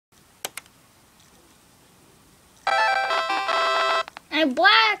I'm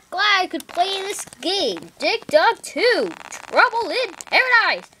glad I could play this game. Dig Dug 2, Trouble in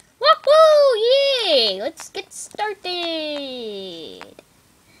Paradise. Woohoo! Yay! Let's get started.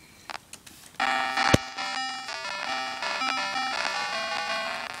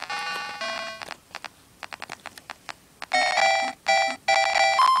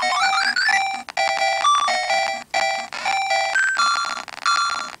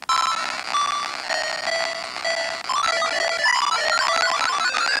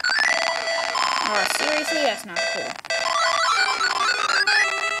 Oh, seriously? That's not cool.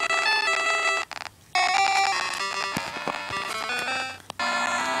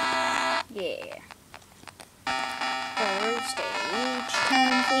 Yeah. First stage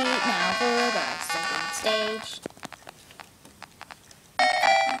complete. Now for the second stage.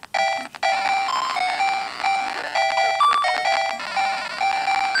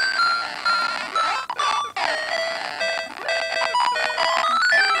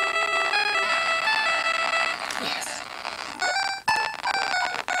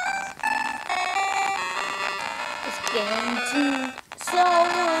 Getting too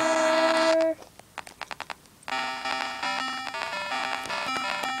slower.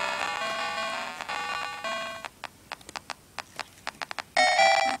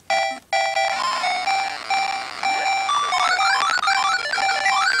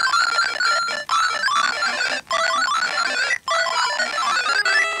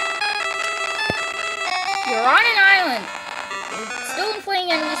 You're on an island. You're still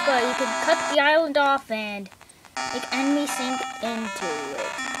inflating enemies, but you can cut the island off and make enemies sink into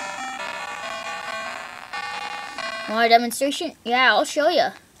it. Want a demonstration? Yeah, I'll show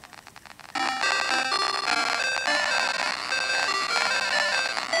you.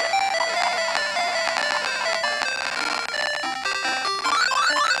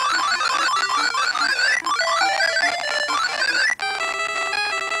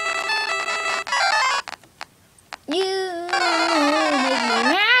 You make me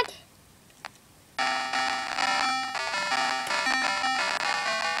mad.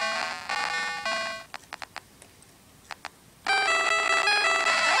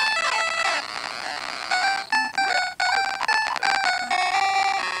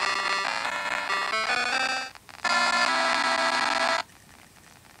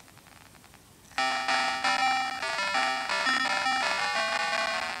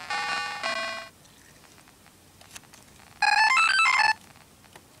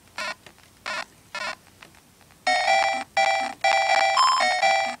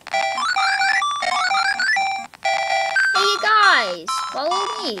 Follow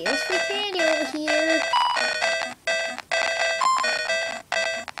me. There's free candy over here.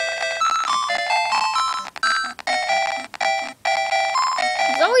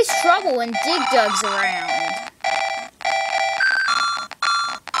 There's always trouble when Dig Dug's around.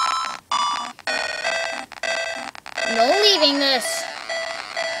 No leaving this.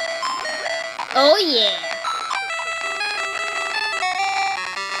 Oh yeah.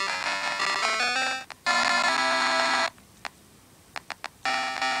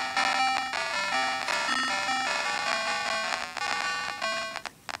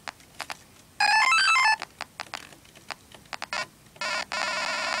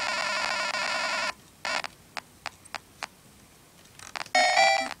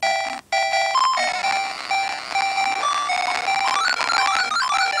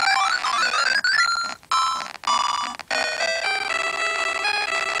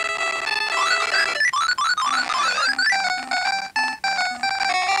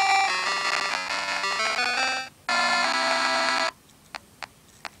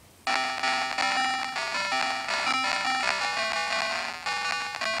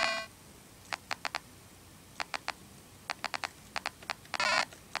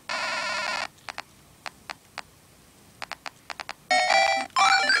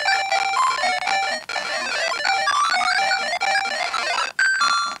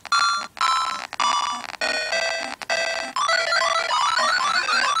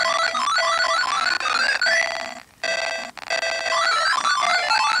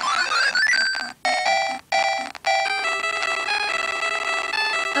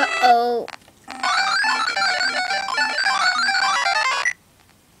 Uh-oh.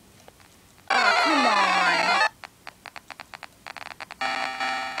 Oh, come on.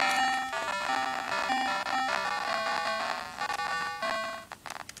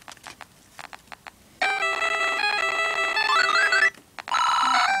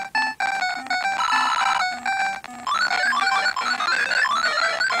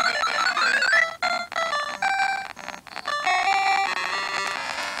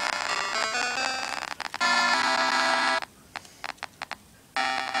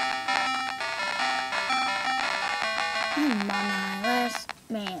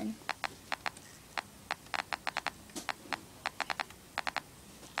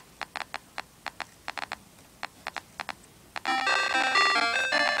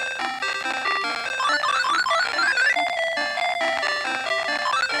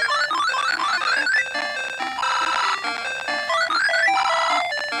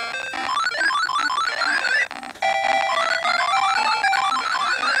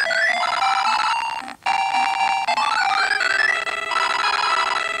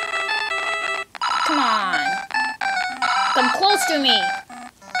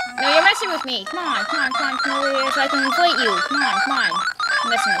 No, you're messing with me. Come on, come on, come on, come over here so I can inflate you. Come on, come on. You're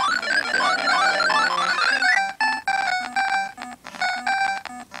messing with me.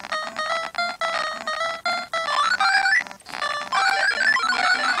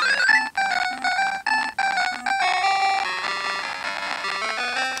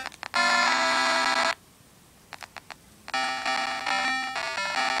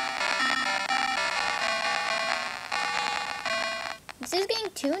 This is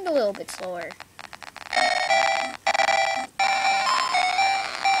getting tuned a little bit slower.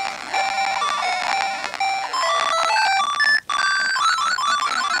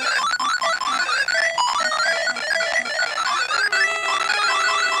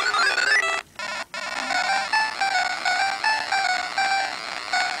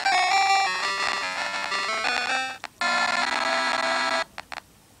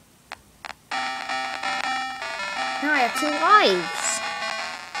 Now I have 2 lives.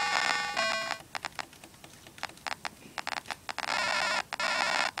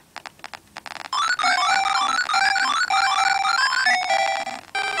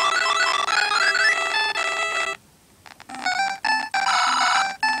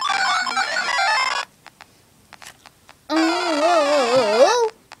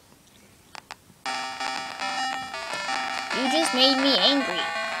 You just made me angry.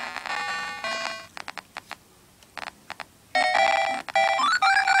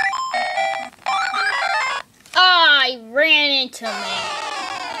 Ah, he ran into me.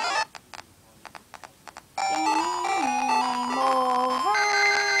 Game over.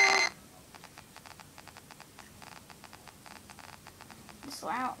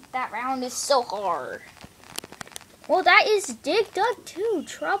 That round is so hard. Well, that is Dig Dug 2,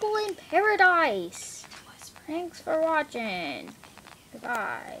 Trouble in Paradise. Thanks for watching.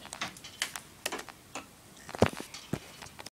 Goodbye.